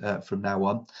rate from now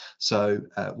on. So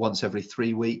once every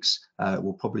 3 weeks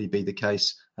will probably be the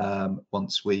case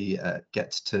once we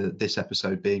get to this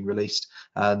episode being released.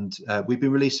 And we've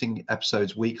been releasing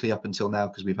episodes weekly up until now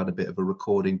because we've had a bit of a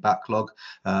recording backlog.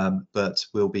 But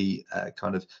we'll be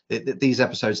these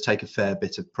episodes take a fair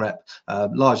bit of prep,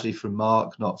 largely from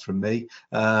Mark, not from me.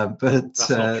 But that's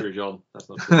not true, John. That's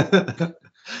not true.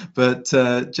 But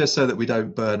just so that we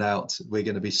don't burn out, we're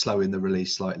going to be slowing the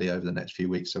release slightly over the next few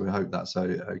weeks. So we hope that's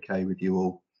okay with you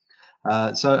all.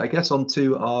 So I guess on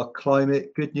to our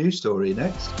climate good news story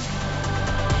next.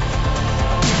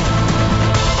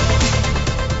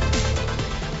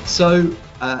 So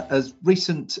a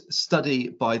recent study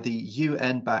by the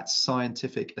UN-backed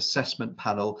Scientific Assessment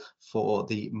Panel for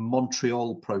the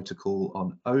Montreal Protocol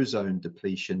on ozone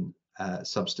depletion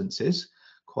substances,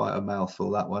 quite a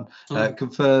mouthful that one,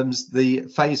 confirms the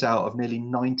phase out of nearly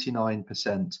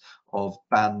 99% of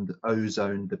banned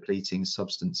ozone depleting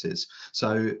substances.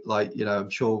 So I'm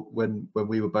sure when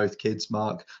we were both kids,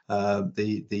 Mark,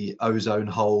 the ozone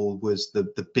hole was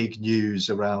the big news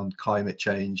around climate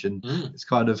change, and it's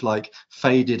kind of like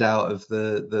faded out of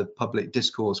the public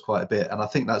discourse quite a bit, and I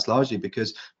think that's largely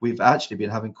because we've actually been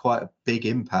having quite a big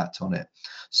impact on it.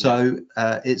 So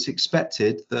it's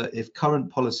expected that if current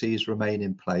policies remain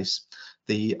in place,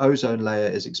 the ozone layer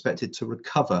is expected to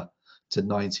recover to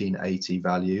 1980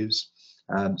 values.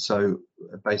 So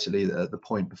basically the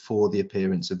point before the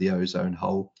appearance of the ozone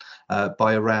hole,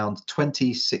 by around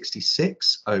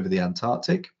 2066 over the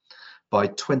Antarctic, by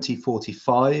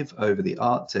 2045 over the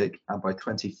Arctic, and by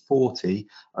 2040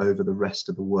 over the rest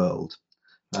of the world.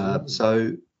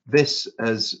 So This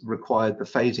has required the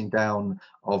phasing down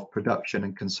of production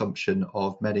and consumption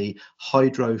of many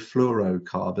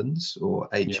hydrofluorocarbons, or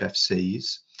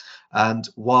HFCs. And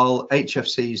while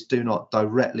HFCs do not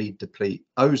directly deplete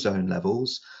ozone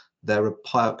levels, they're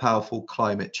a powerful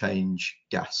climate change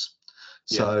gas.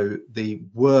 So the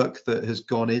work that has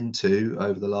gone into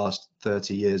over the last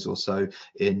 30 years or so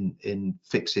in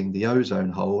fixing the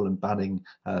ozone hole and banning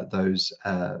those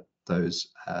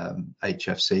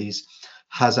HFCs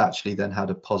has actually then had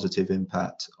a positive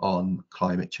impact on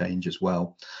climate change as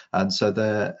well. And so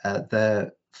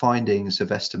their findings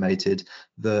have estimated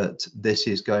that this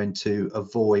is going to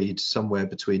avoid somewhere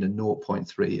between a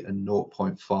 0.3 and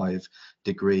 0.5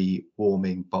 degree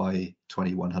warming by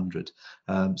 2100.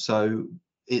 So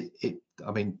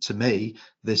I mean, to me,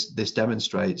 this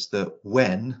demonstrates that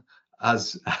when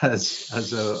as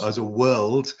a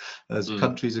world, as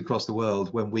countries across the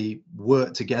world, when we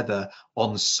work together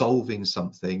on solving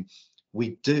something,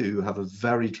 we do have a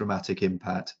very dramatic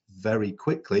impact very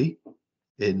quickly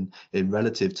in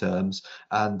relative terms,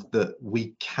 and that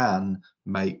we can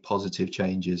make positive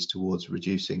changes towards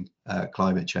reducing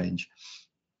climate change.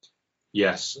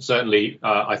 Yes, certainly.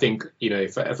 I think,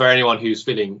 for anyone who's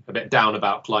feeling a bit down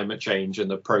about climate change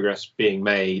and the progress being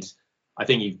made, I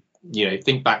think you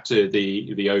think back to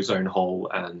the ozone hole,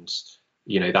 and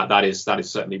that is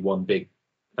certainly one big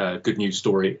good news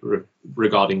story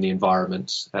regarding the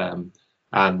environment.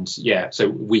 So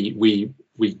we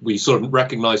sort of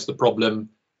recognized the problem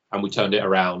and we turned it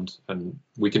around, and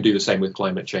we can do the same with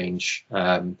climate change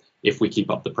if we keep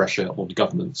up the pressure on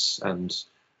governments and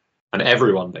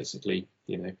everyone, basically.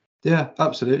 Yeah,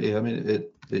 absolutely. I mean,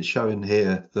 it's showing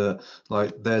here that,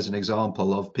 like, there's an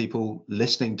example of people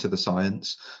listening to the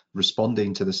science,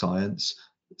 responding to the science,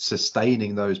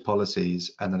 sustaining those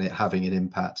policies, and then it having an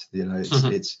impact.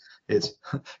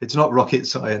 It's not rocket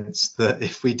science that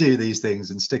if we do these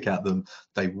things and stick at them,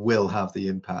 they will have the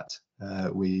impact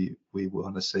we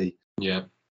want to see. Yeah,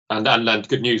 and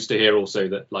good news to hear also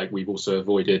that, like, we've also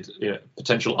avoided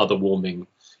potential other warming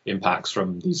impacts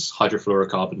from these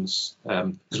hydrofluorocarbons,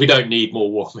 because we don't need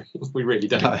more warming. We really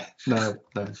don't. No.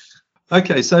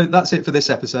 Okay, so that's it for this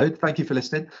episode. Thank you for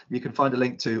listening. You can find a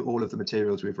link to all of the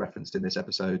materials we've referenced in this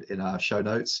episode in our show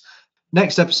notes.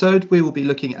 Next episode, we will be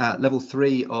looking at level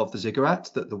 3 of the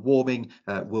ziggurat, that the warming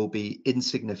will be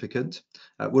insignificant.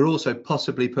 We're also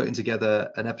possibly putting together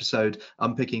an episode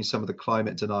unpicking some of the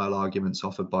climate denial arguments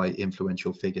offered by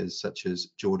influential figures such as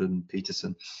Jordan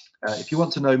Peterson. If you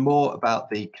want to know more about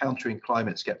the Countering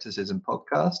Climate Skepticism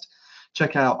podcast,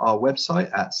 check out our website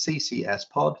at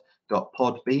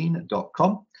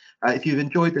ccspod.podbean.com. If you've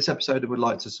enjoyed this episode and would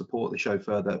like to support the show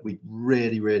further, we'd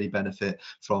really benefit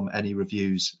from any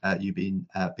reviews you've been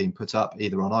put up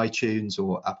either on iTunes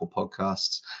or Apple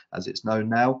Podcasts, as it's known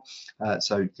now.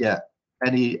 So yeah,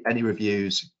 any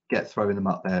reviews, get throwing them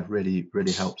up there. Really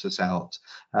helps us out.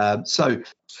 So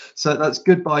that's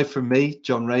goodbye from me,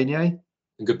 John Rainier.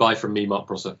 And goodbye from me, Mark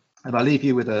Prosser. And I leave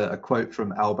you with a quote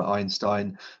from Albert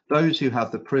Einstein: "Those who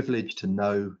have the privilege to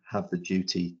know have the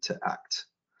duty to act."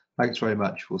 Thanks very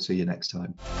much. We'll see you next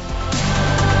time.